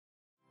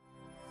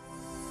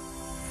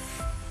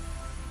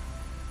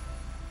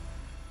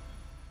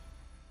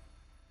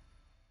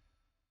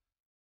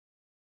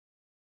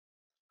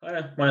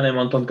Hi, my name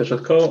is Anton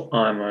Kachatkou.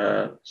 I'm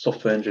a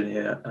software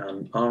engineer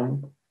and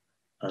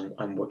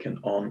I'm working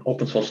on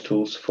open source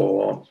tools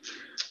for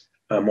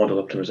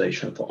model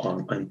optimization for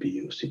ARM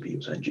NPUs,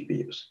 CPUs, and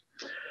GPUs.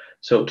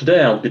 So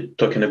today I'll be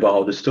talking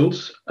about these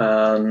tools,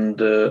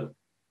 and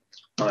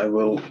I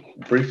will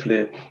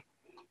briefly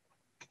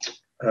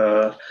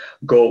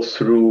go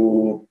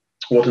through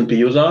what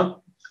NPUs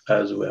are,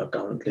 as we are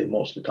currently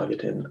mostly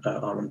targeting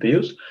ARM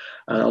NPUs,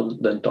 and I'll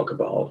then talk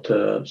about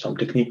some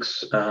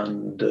techniques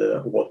and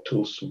what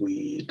tools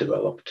we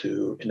develop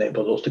to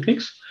enable those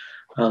techniques,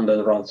 and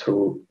then run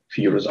through a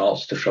few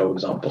results to show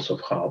examples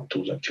of how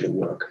tools actually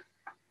work.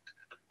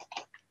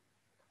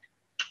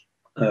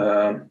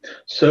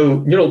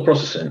 So neural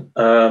processing,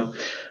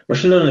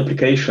 machine learning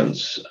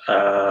applications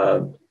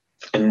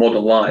in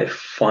modern life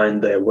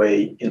find their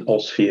way in all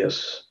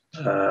spheres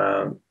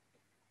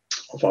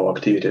of our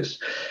activities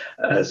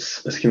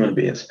as human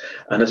beings.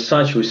 And as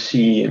such, we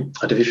see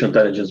artificial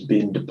intelligence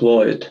being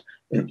deployed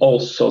in all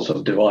sorts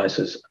of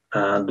devices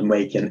and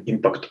making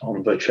impact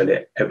on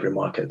virtually every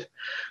market.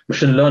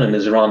 Machine learning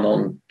is run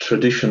on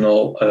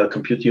traditional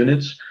compute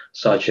units,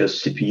 such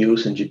as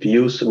CPUs and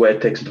GPUs, where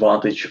it takes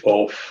advantage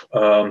of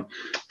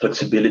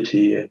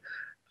flexibility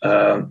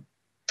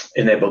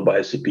enabled by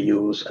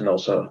CPUs and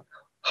also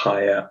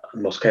higher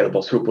and more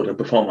scalable throughput and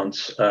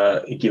performance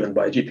given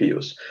by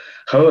GPUs.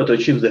 However, to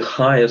achieve the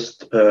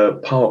highest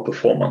power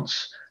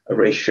performance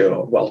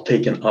ratio while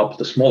taking up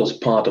the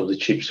smallest part of the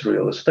chip's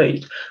real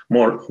estate,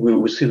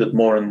 we see that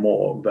more and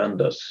more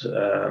vendors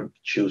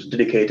choose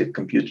dedicated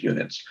compute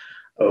units,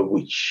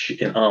 which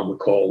in ARM we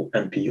call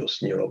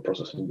NPUs, neural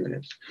processing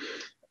units,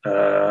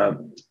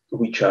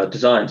 which are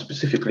designed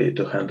specifically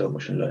to handle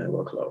machine learning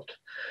workload.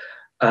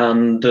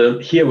 And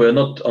here we're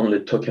not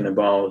only talking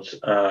about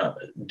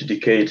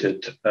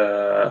dedicated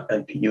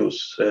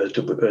NPUs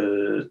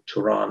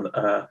to run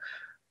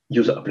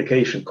user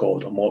application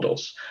code or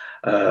models.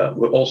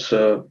 We're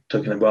also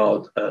talking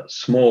about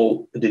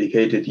small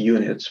dedicated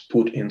units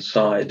put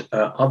inside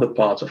other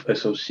parts of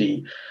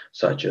SoC,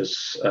 such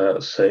as,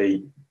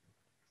 say,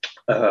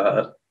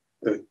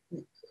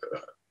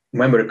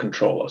 memory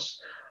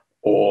controllers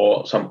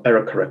or some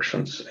error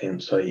corrections in,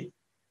 say,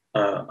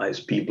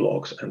 ISP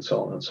blocks, and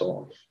so on and so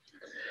on.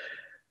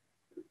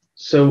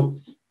 So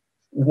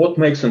what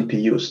makes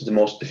NPUs the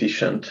most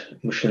efficient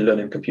machine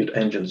learning compute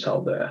engines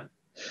out there?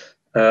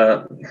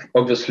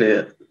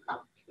 Obviously,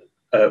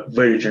 a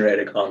very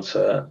generic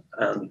answer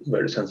and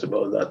very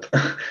sensible that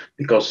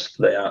because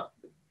they are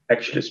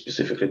actually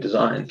specifically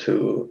designed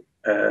to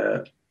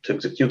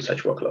execute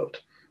such workload.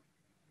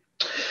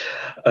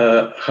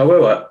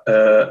 However,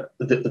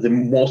 the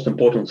most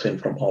important thing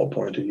from our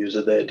point of view is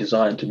that they're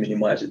designed to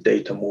minimize the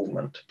data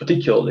movement,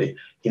 particularly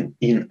in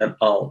and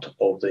out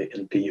of the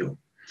NPU.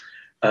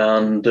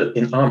 And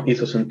in ARM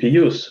Ethos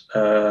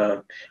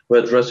NPUs, we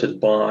address it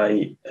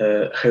by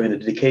having a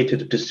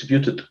dedicated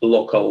distributed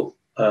local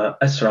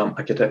SRAM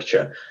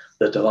architecture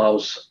that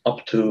allows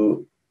up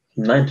to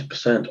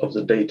 90% of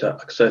the data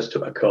access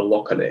to occur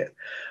locally,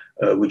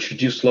 which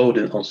reduces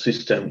loading on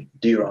system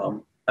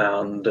DRAM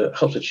and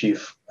helps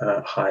achieve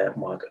higher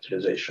market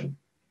utilization.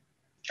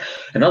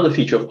 Another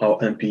feature of our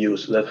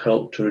NPUs that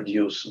help to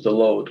reduce the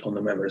load on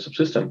the memory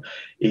subsystem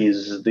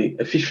is the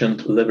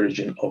efficient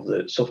leveraging of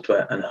the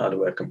software and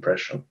hardware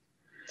compression.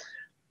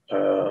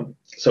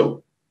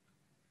 So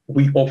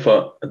we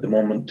offer at the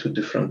moment two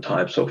different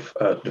types of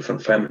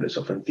different families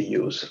of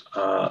NPUs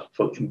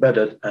for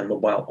embedded and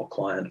mobile or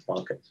client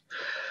markets.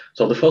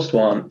 So the first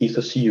one,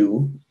 Ethos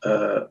U,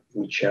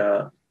 which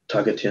are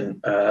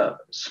targeting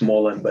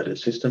small embedded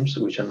systems,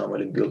 which are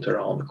normally built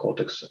around the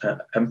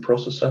Cortex-M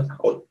processor,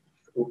 or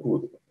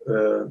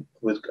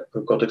with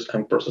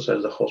Cortex-M processor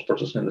as the host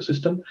processor in the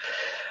system.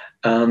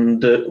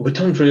 And we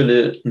don't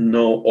really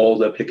know all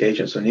the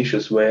applications and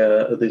issues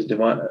where these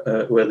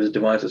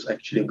devices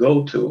actually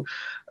go to.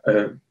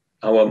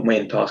 Our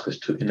main task is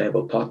to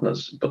enable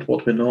partners, but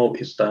what we know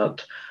is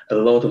that a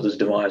lot of these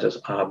devices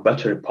are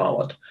battery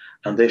powered,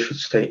 and they should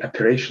stay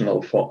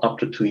operational for up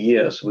to 2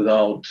 years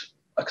without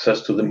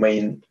access to the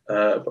main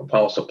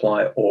power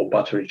supply or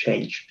battery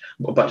charge.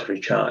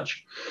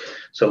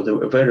 So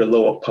the very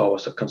low power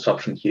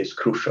consumption here is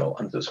crucial,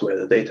 and that's where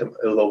the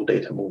low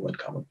data movement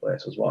comes in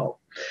place as well.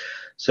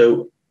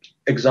 So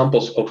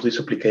examples of these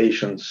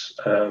applications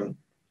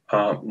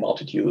are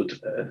multitude,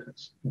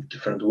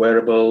 different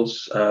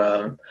wearables,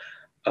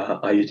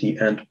 IoT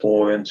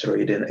endpoints,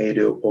 radio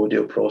and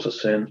audio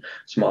processing,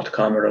 smart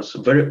cameras.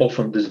 Very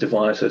often these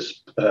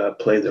devices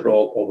play the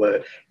role of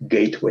a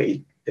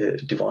gateway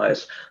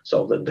device,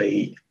 so that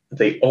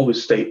they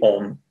always stay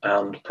on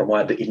and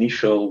provide the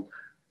initial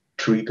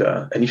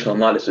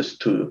analysis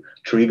to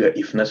trigger,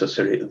 if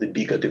necessary, the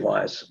bigger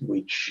device,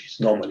 which is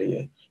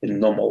normally in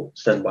normal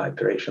standby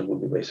operation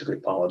would be basically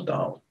powered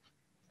down.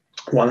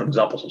 One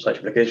example of such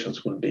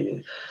applications would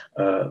be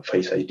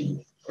Face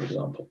ID, for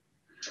example.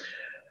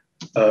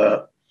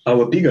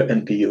 Our bigger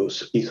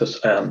NPUs,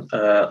 Ethos N,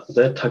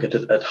 they're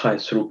targeted at high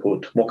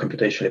throughput, more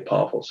computationally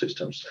powerful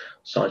systems,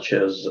 such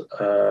as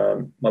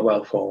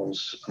mobile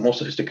phones, more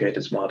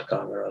sophisticated smart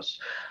cameras,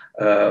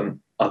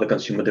 other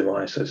consumer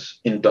devices,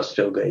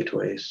 industrial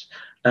gateways,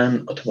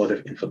 and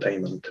automotive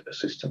infotainment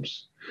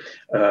systems.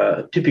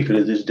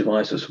 Typically, these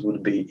devices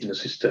would be in a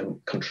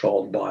system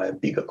controlled by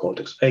bigger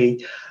Cortex-A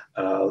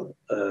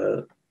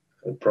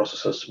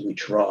processors,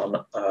 which run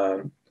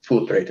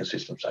full operating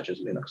systems such as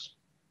Linux.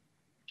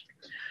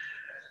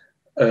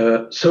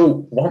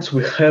 So once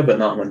we have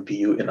an ARM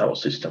NPU in our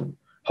system,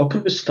 how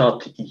can we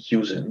start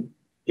using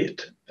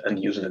it and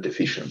using it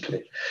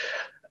efficiently?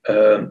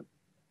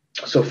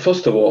 So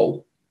first of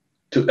all,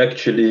 to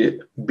actually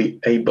be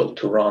able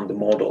to run the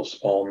models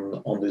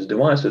on these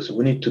devices,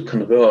 we need to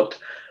convert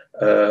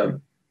a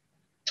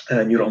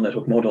neural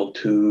network model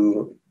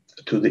to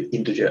the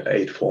integer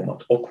 8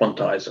 format or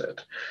quantize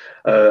it.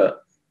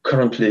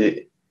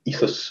 Currently,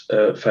 Ethos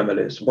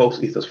families,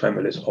 both Ethos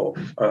families of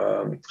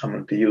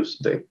NPUs,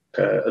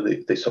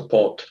 they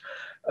support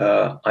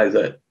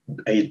either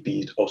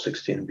 8-bit or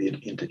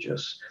 16-bit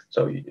integers.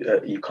 So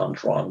you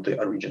can't run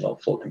the original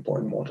floating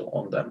point model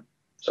on them.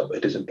 So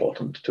it is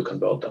important to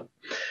convert them,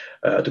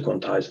 to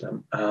quantize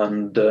them.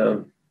 And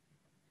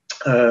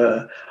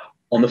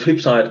on the flip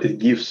side, it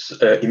gives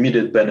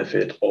immediate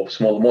benefit of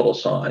smaller model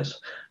size.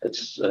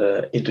 It's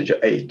integer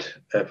 8,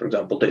 for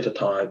example, data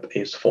type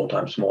is 4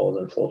 times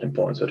smaller than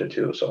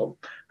 14.32, so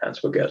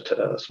hence we get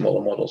a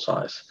smaller model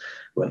size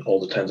when all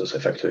the tensors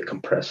effectively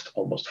compressed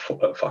almost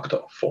a factor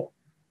of 4.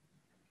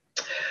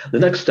 The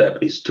next step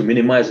is to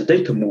minimize the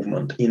data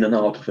movement in and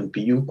out of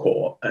NPU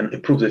core and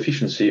improve the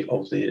efficiency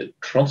of the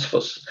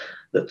transfers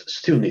that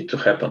still need to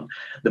happen.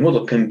 The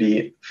model can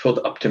be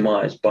further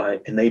optimized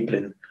by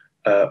enabling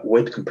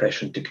weight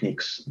compression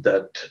techniques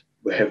that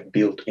we have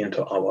built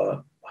into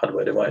our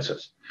hardware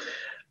devices.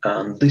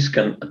 And this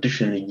can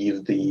additionally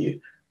give the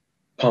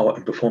power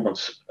and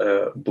performance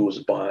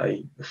boost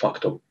by a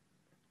factor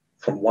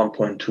from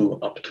 1.2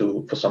 up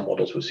to, for some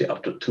models, we see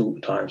up to 2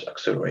 times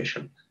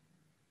acceleration,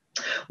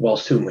 while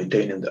still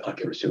maintaining the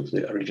accuracy of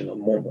the original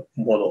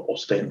model or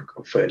staying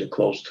fairly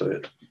close to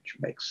it, which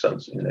makes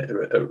sense in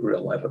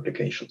real-life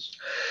applications.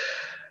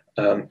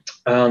 And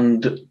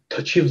to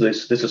achieve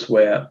this, this is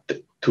where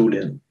the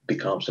tooling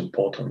becomes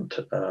important,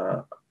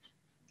 and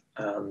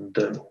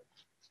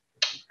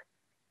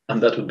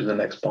that would be the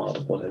next part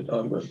of what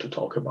I'm going to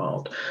talk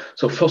about.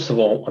 So first of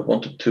all, I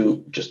wanted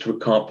to just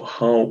recap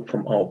how,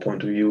 from our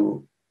point of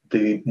view,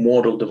 the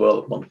model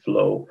development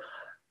flow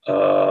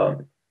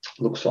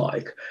looks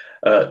like.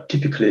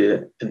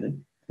 Typically, in the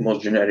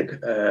most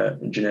generic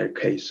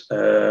case,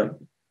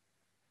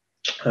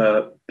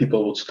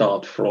 people would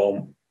start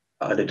from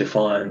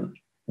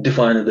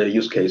defining the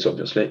use case,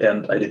 obviously,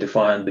 and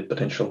identifying the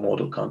potential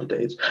model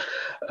candidates,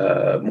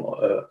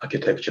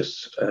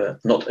 architectures.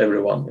 Not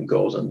everyone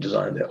goes and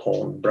design their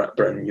own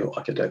brand new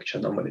architecture.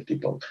 Normally,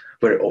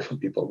 very often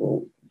people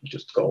will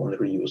just go and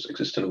reuse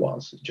existing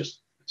ones.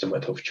 It's a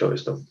matter of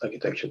choice of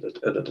architecture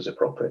that is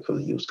appropriate for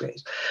the use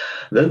case.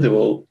 Then they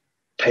will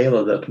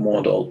tailor that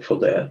model for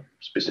their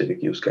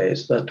specific use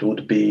case. That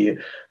would be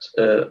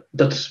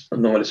that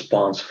normally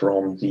spans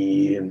from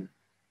the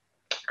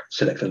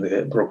selecting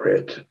the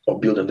appropriate or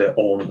building their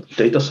own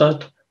data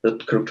set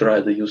that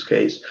characterize the use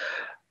case,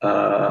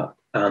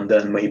 and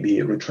then maybe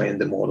retrain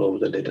the model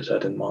with the data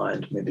set in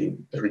mind, maybe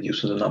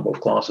reducing the number of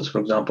classes, for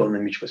example, in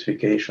image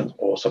classification,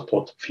 or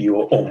support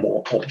fewer or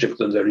more objects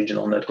than the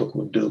original network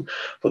would do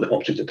for the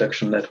object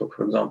detection network,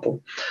 for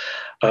example.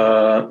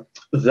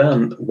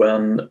 Then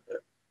when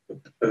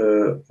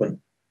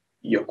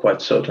you're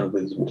quite certain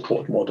with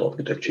what model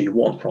architecture you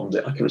want from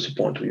the accuracy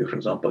point of view, for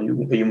example, you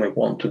may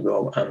want to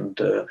go and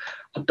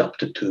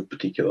adapt it to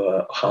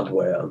particular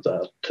hardware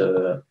that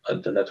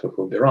the network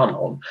will be run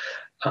on.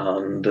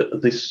 And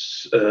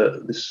this,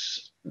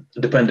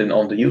 depending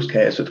on the use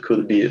case, it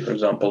could be, for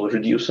example,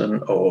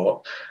 reducing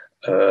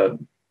the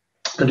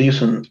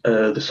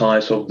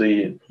size of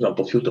the, for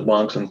example, filter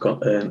banks in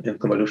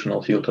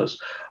convolutional filters,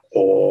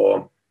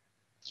 or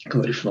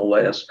convolutional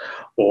layers,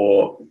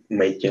 or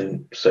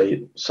making,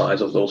 say,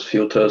 size of those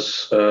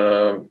filters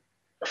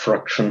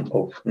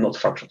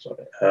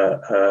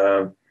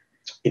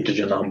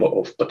integer number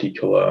of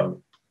particular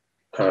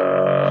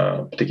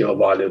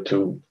value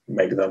to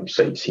make them,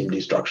 say, CMD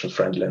instructions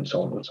friendly, and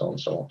so on and so on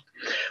and so on.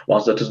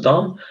 Once that is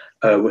done,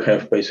 we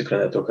have basically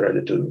a network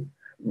ready to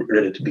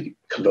be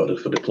converted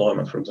for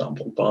deployment, for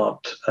example.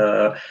 But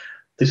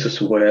this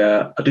is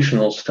where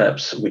additional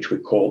steps, which we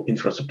call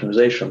inference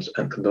optimizations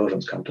and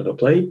conversions, come to the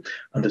play,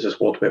 and this is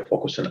what we're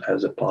focusing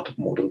as a part of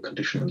model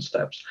conditioning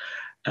steps.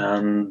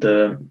 And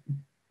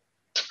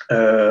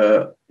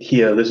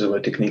here, this is where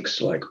techniques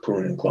like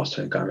pruning and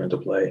clustering come into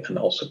play, and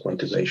also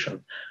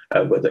quantization,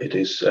 whether it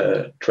is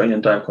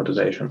training time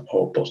quantization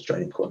or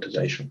post-training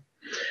quantization.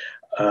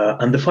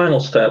 And the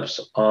final steps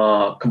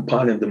are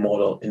compiling the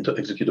model into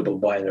executable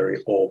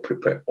binary, or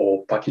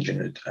packaging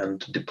it and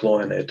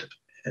deploying it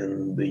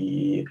in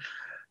the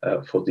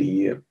for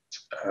the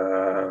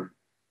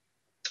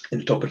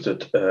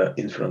interpreted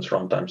inference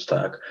runtime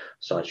stack,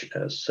 such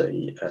as,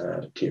 say,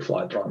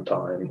 TF-Lite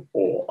runtime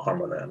or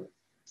ARM,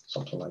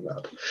 something like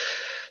that.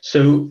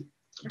 So,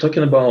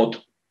 talking about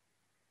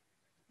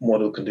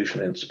model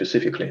conditioning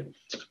specifically,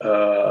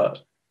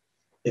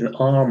 in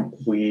ARM,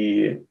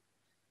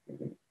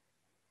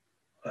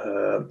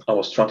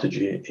 our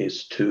strategy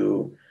is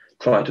to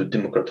try to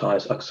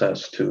democratize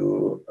access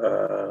to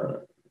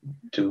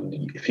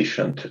the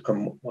efficient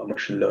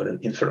machine learning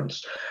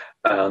inference,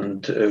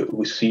 and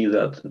we see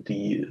that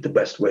the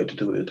best way to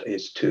do it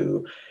is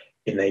to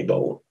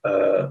enable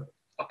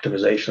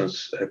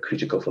optimizations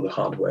critical for the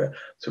hardware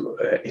through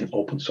in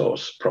open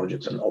source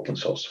projects and open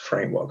source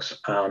frameworks,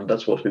 and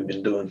that's what we've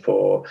been doing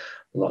for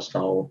the last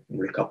now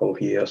a couple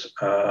of years,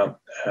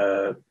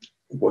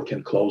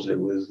 working closely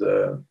with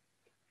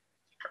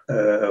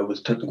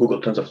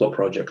Google TensorFlow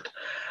project,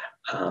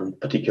 and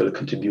particularly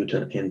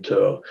contributing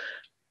into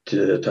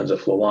the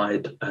TensorFlow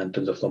Lite and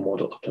TensorFlow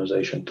Model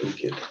Optimization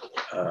Toolkit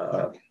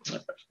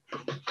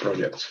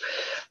projects.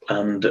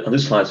 And on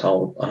this slide,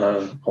 I'll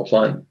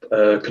outline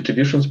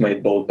contributions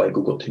made both by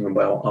Google team and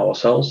by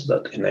ourselves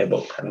that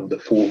enable kind of the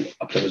full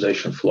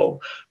optimization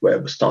flow, where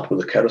we start with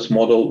a Keras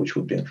model, which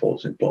would be in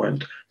floating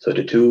point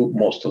 32.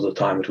 Most of the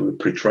time it will be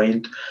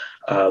pre-trained.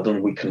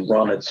 Then we can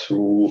run it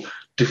through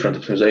different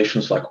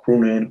optimizations like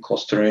pruning,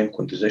 clustering,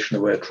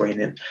 quantization-aware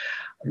training.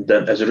 And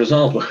then as a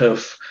result, we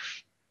have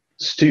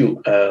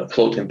still a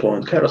floating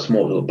point Keras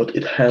model, but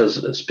it has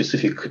a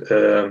specific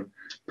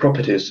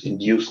properties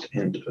induced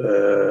in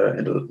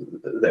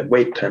the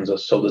weight tensors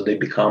so that they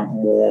become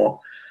more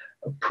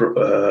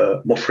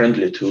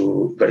friendly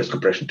to various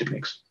compression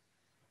techniques.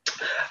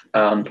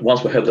 And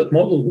once we have that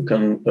model, we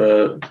can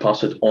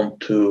pass it on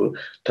to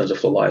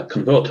TensorFlow Lite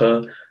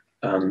converter,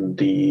 and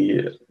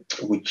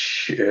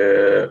which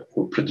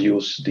will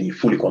produce the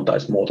fully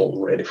quantized model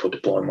ready for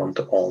deployment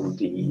on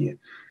the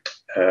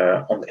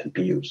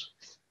NPUs.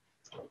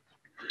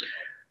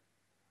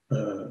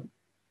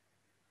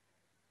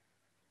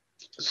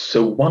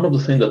 So one of the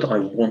things that I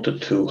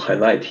wanted to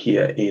highlight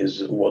here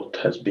is what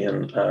has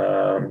been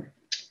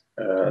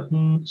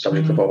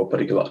subject of our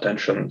particular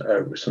attention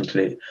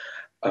recently,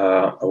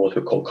 what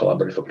we call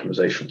collaborative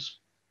optimizations.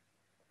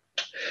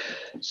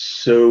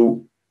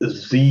 So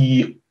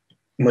the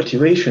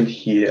motivation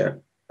here,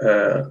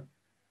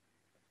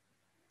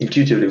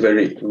 intuitively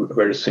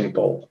very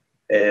simple.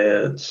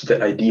 It's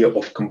the idea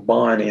of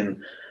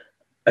combining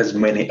as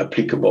many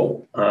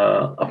applicable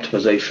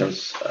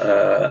optimizations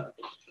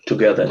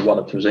together in one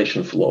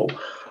optimization flow,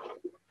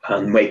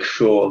 and make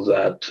sure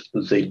that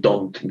they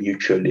don't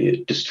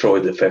mutually destroy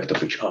the effect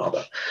of each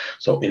other.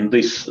 So in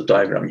this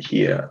diagram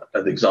here,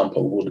 the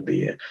example would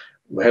be,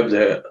 we have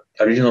the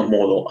original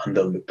model and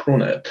then we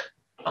prune it.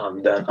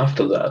 And then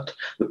after that,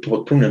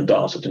 what pruning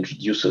does, it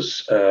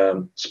introduces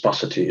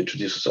sparsity,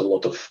 introduces a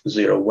lot of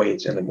zero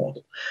weights in the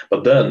model.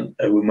 But then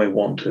we may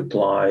want to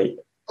apply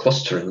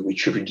clustering,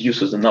 which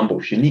reduces the number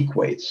of unique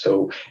weights.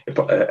 So if,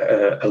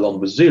 along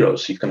with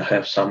zeros, you can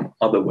have some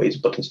other weights,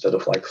 but instead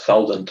of like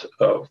 1,000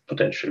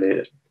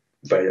 potentially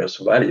various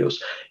values,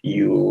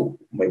 you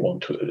may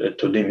want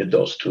to limit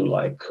those to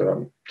like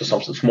to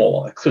something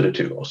smaller, like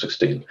 32 or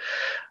 16.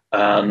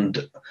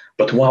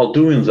 But while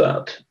doing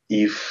that,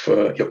 if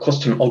your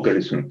clustering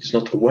algorithm is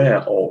not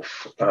aware of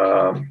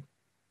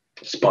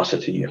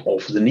sparsity,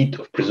 of the need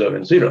of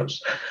preserving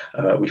zeros,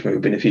 which may be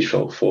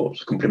beneficial for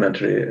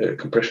complementary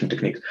compression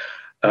techniques,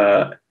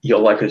 you're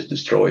likely to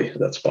destroy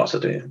that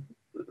sparsity.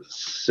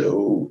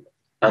 So,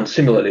 and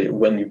similarly,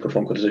 when you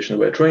perform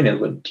quantization-aware training,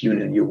 when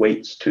tuning your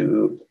weights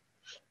to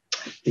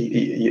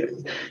particular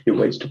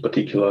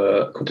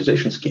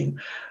quantization scheme,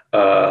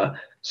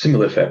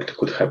 similar effect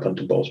could happen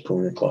to both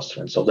pruning and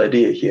clustering. So the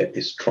idea here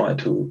is try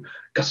to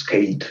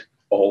cascade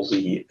all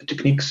the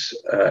techniques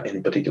in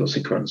a particular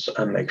sequence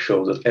and make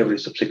sure that every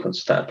subsequent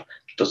step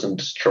doesn't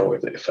destroy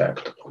the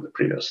effect of the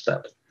previous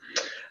step.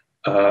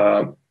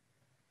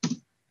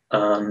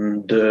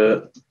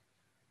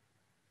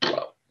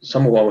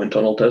 Some of our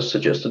internal tests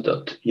suggested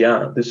that,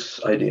 yeah,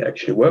 this idea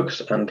actually works.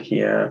 And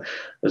here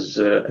is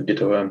a bit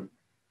of a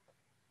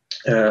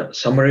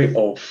summary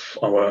of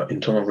our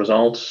internal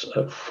results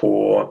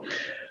for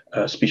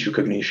speech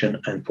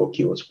recognition and for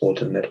keyword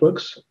supported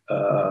networks,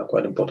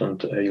 quite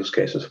important use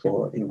cases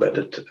for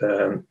embedded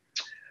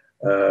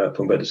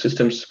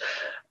systems.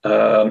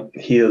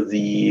 Here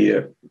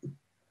the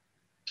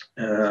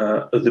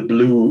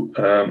blue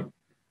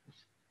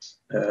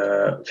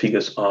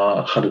figures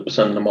are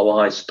 100%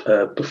 normalized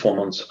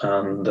performance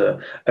and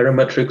error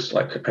metrics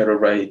like error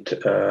rate,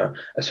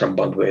 SRAM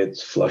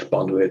bandwidth, flash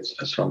bandwidth,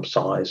 SRAM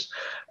size,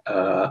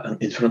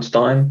 and inference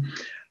time.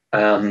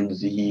 And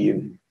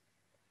the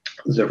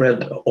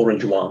red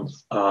orange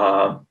ones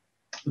are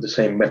the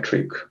same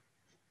metric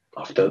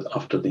after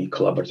the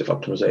collaborative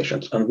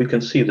optimizations. And we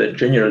can see that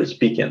generally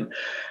speaking,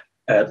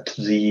 at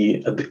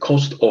the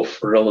cost of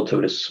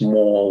relatively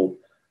small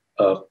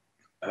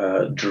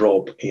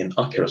drop in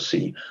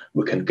accuracy,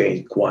 we can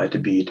gain quite a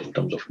bit in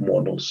terms of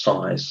model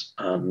size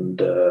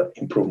and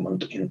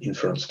improvement in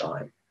inference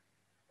time.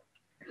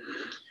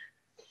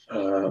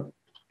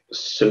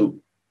 So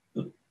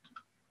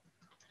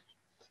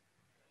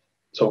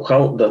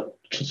how that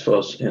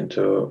transfers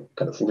into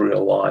kind of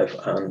real life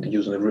and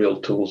using the real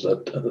tools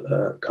that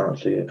are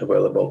currently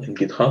available in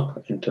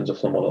GitHub in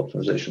TensorFlow Model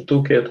Optimization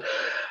Toolkit.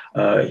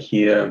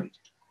 Here,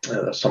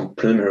 some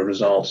preliminary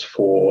results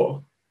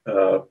for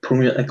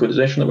pruning and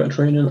quantization aware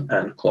training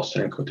and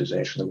clustering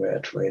quantization aware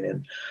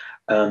training.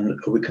 And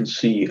we can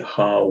see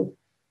how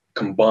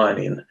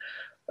combining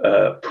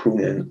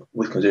pruning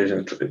with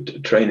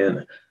quantization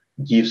training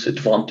gives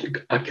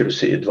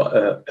accuracy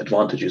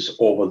advantages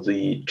over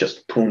the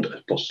just pruned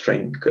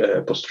post-train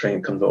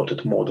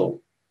converted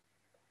model,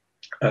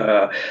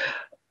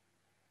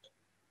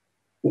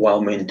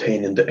 while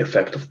maintaining the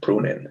effect of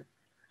pruning.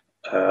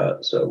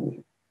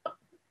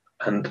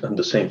 And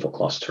the same for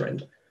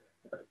clustering.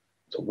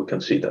 So we can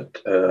see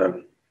that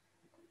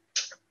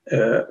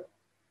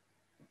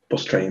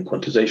post-training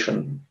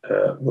quantization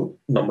will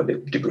normally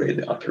degrade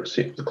the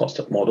accuracy of the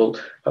clustered model.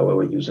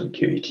 However, using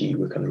QAT,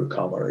 we can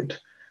recover it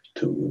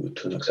to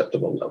an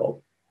acceptable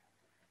level.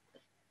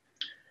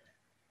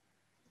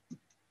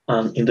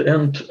 And in the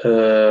end,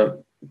 I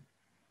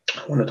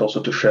wanted also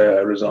to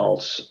share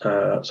results,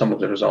 some of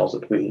the results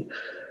of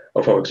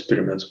our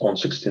experiments on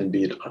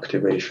 16-bit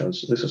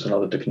activations. This is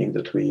another technique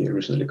that we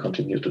recently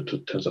contributed to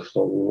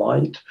TensorFlow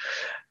Lite.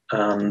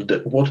 And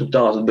what it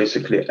does, it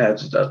basically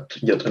adds that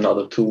yet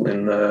another tool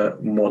in the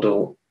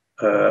model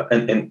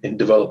and in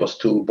developers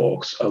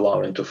toolbox,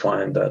 allowing to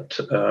find that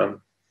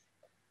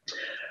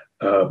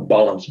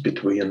balance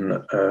between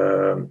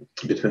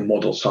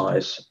model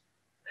size,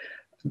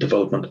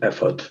 development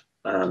effort,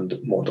 and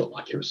model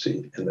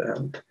accuracy in the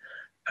end.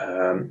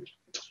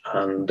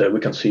 And we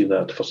can see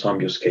that for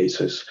some use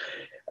cases,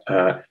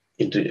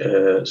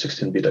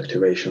 16-bit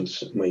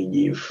activations may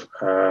give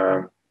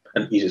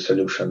an easy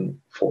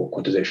solution for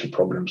quantization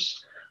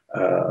problems,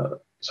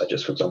 such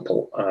as, for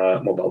example,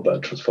 mobile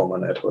band transformer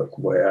network,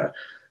 where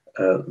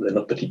they're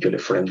not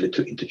particularly friendly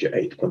to integer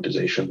 8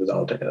 quantization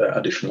without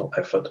additional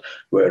effort,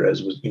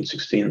 whereas with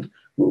in16,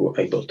 we were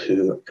able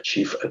to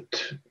achieve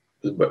at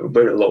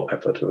very low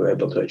effort, we were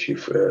able to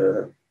achieve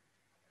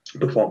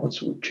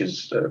performance which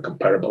is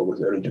comparable with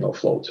the original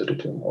float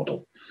 32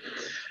 model.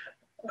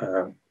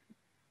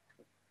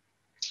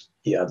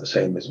 Yeah, the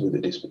same as with the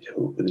deep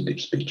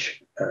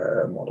speech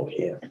model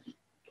here.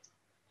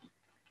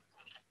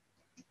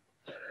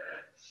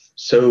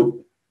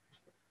 So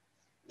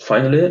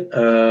finally,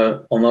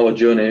 on our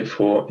journey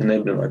for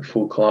enabling like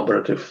full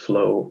collaborative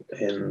flow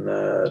in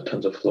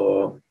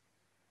TensorFlow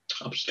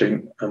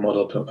upstream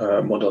model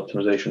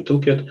optimization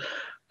toolkit,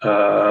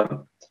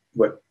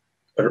 we're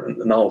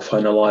now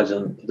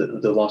finalizing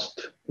the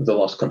last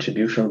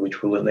contribution,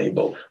 which will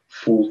enable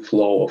full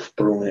flow of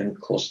pruning,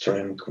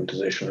 clustering,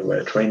 quantization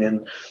aware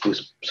training with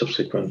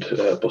subsequent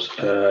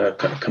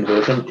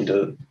conversion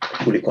into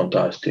fully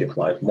quantized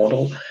TF-Lite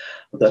model.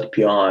 That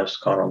PI is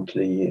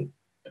currently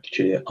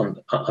actually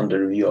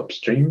under review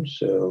upstream,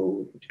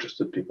 so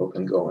interested people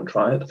can go and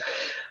try it.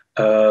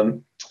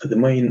 The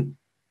main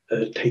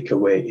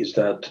takeaway is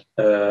that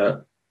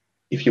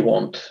if you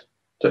want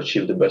to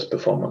achieve the best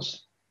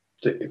performance,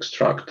 to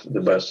extract the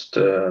best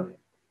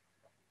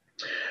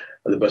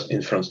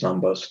inference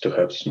numbers, to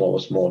have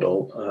smallest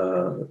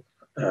model,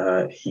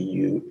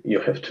 you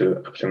have to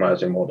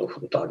optimize your model for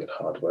the target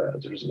hardware.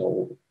 There's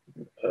no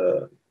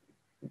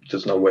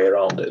way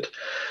around it.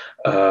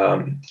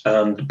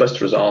 And best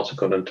results,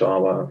 according to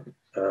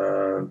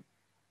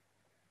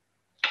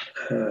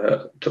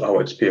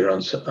our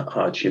experience,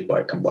 are achieved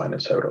by combining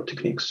several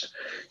techniques.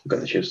 You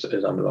can achieve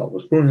some results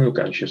with pruning, you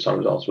can achieve some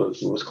results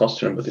with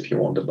clustering, but if you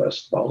want the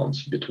best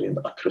balance between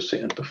accuracy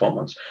and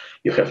performance,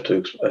 you have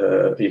to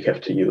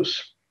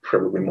use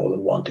probably more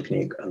than one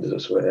technique, and this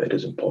is where it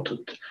is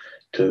important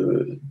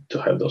to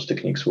have those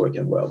techniques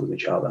working well with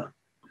each other.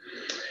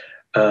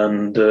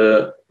 And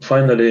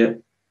finally,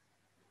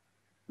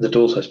 the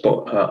tools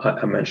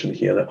I mentioned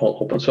here, they're all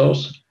open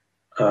source,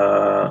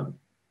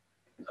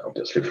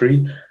 obviously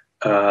free.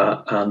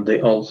 And they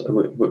also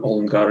we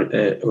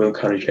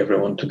encourage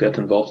everyone to get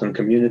involved in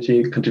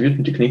community,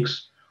 contributing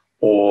techniques,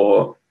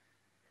 or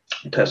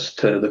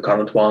test the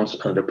current ones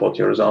and report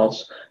your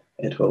results.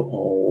 It will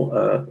all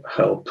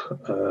help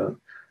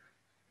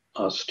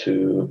us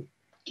to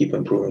keep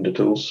improving the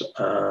tools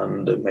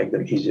and make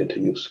them easier to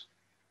use.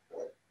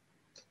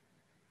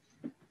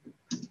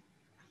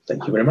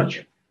 Thank you very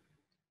much.